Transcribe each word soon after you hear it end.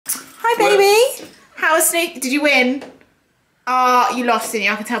Hi, baby. How was Snoop? Did you win? Oh, you lost, didn't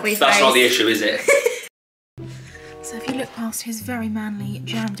you? I can tell by your face. That's not the issue, is it? So if you look past his very manly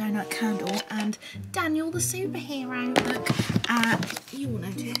jam donut candle and Daniel the superhero, look, you will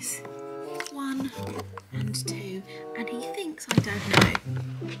notice 1 and 2, and he thinks I don't know.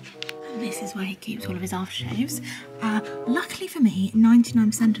 And this is where he keeps all of his aftershaves. Luckily for me,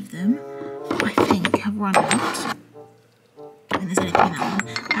 99% of them, I think, have run out. And there's anything in that one.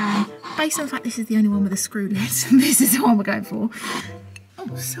 Based on the fact this is the only one with a screw lid, this is the one we're going for.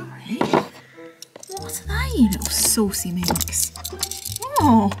 Oh, sorry. What are they, you little saucy minx?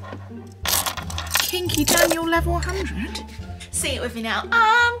 Oh, Kinky Daniel level 100. Sing it with me now.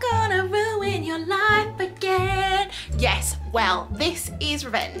 I'm gonna ruin your life again. Yes, well, this is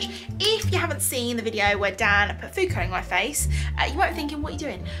Revenge. If you haven't seen the video where Dan put food colouring on my face, you might be thinking, what are you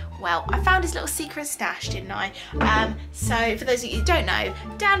doing? Well, I found his little secret stash, didn't I? So for those of you who don't know,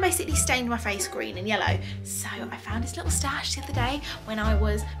 Dan basically stained my face green and yellow. So I found his little stash the other day when I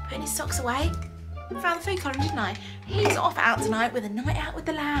was putting his socks away. Found the food colouring, didn't I? He's off out tonight with a night out with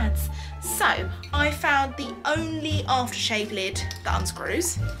the lads. So I found the only aftershave lid that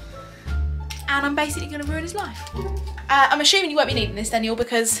unscrews, and I'm basically going to ruin his life. I'm assuming you won't be needing this, Daniel,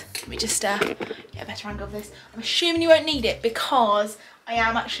 because let me just get a better angle of this. I'm assuming you won't need it because I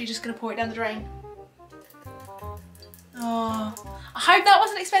am actually just going to pour it down the drain. Oh, I hope that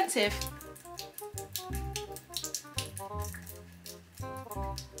wasn't expensive.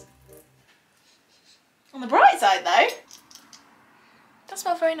 On the bright side though, that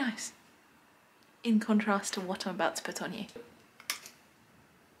smells very nice. In contrast to what I'm about to put on you.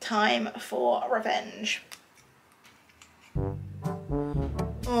 Time for revenge.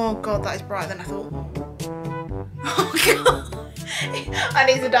 Oh God, that is brighter than I thought. Oh God. I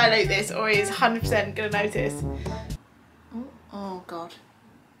need to dilute this or he's 100% gonna notice. Oh God.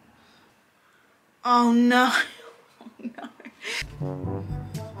 Oh no. Oh no.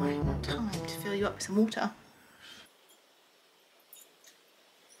 Right, not time to fill you up with some water.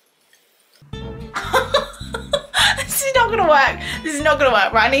 This is not gonna work. This is not gonna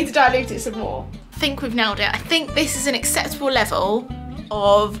work. Right, I need to dilute it some more. I think we've nailed it. I think this is an acceptable level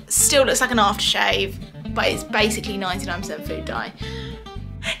of still looks like an aftershave, but it's basically 99% food dye.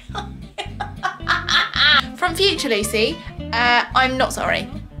 From future Lucy, I'm not sorry.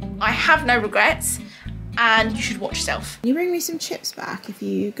 I have no regrets. And you should watch yourself. Can you bring me some chips back if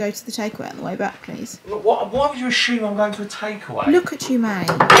you go to the takeaway on the way back, please? Why would you assume I'm going to a takeaway? Look at you, mate.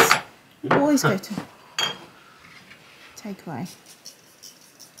 Always go to takeaway.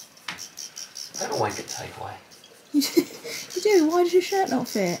 I don't always get takeaway. You do? Why does your shirt not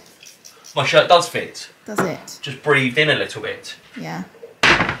fit? My shirt does fit. Does it? Just breathed in a little bit. Yeah.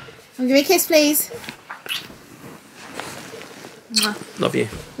 Give me a kiss, please. Love you.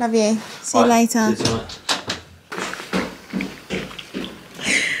 Love you. See you later.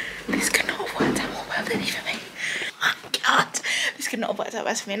 This could not have worked out more well than for me. Oh God. This could not have worked out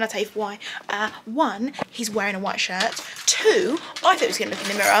best for me, and I'll tell you why. 1, he's wearing a white shirt. 2, I thought he was going to look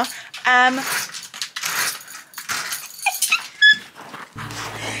in the mirror.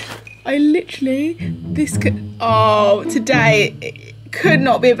 I literally, this could, oh, today, it could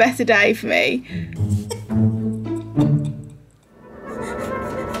not be a better day for me.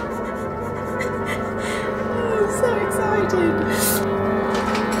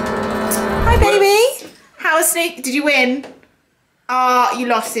 Hi, baby. How was Snoop? Did you win? Oh, you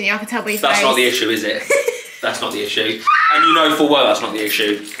lost, didn't you? I can tell by your face. That's not the issue, is it? That's not the issue. And you know full well that's not the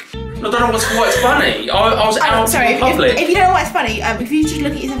issue. I don't know what's funny. I was out in public. If you don't know what's funny, if you just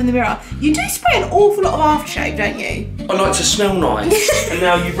look at yourself in the mirror, you do spray an awful lot of aftershave, don't you? I like to smell nice. And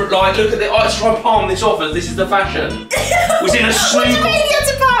now you've like, look at it. I try to palm this off as this is the fashion. Was in a Snoop. What do you mean you have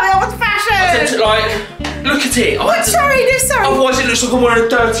to palm it off as fashion? I said to, like, look at it. Sorry. Otherwise it looks like I'm wearing a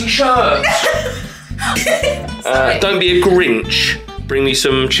dirty shirt. Don't be a Grinch. Bring me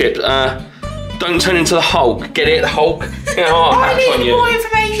some chips. Don't turn into the Hulk. Get it, the Hulk? I need more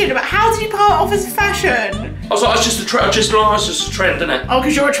information about how did you palm it off as fashion? I was like, it's just a trend. It's just a trend, isn't it? Oh,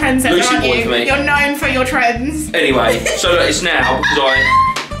 because you're a trendsetter, aren't you? For me. You're known for your trends. Anyway, so it's now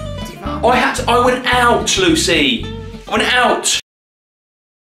because I went out, Lucy. I went out.